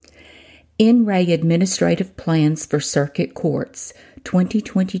In Re Administrative Plans for Circuit Courts,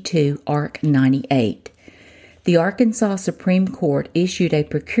 2022, Arc. 98. The Arkansas Supreme Court issued a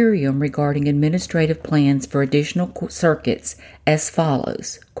per curiam regarding administrative plans for additional circuits as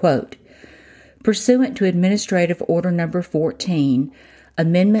follows, quote, "Pursuant to Administrative Order No. 14,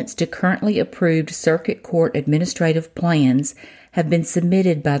 amendments to currently approved Circuit Court administrative plans have been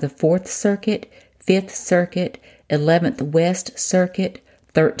submitted by the 4th Circuit, 5th Circuit, 11th West Circuit,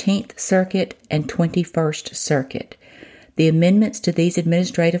 13th Circuit, and 21st Circuit. The amendments to these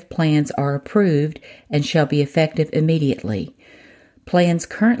administrative plans are approved and shall be effective immediately. Plans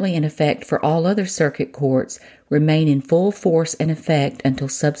currently in effect for all other circuit courts remain in full force and effect until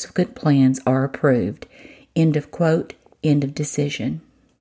subsequent plans are approved." End of quote. End of decision.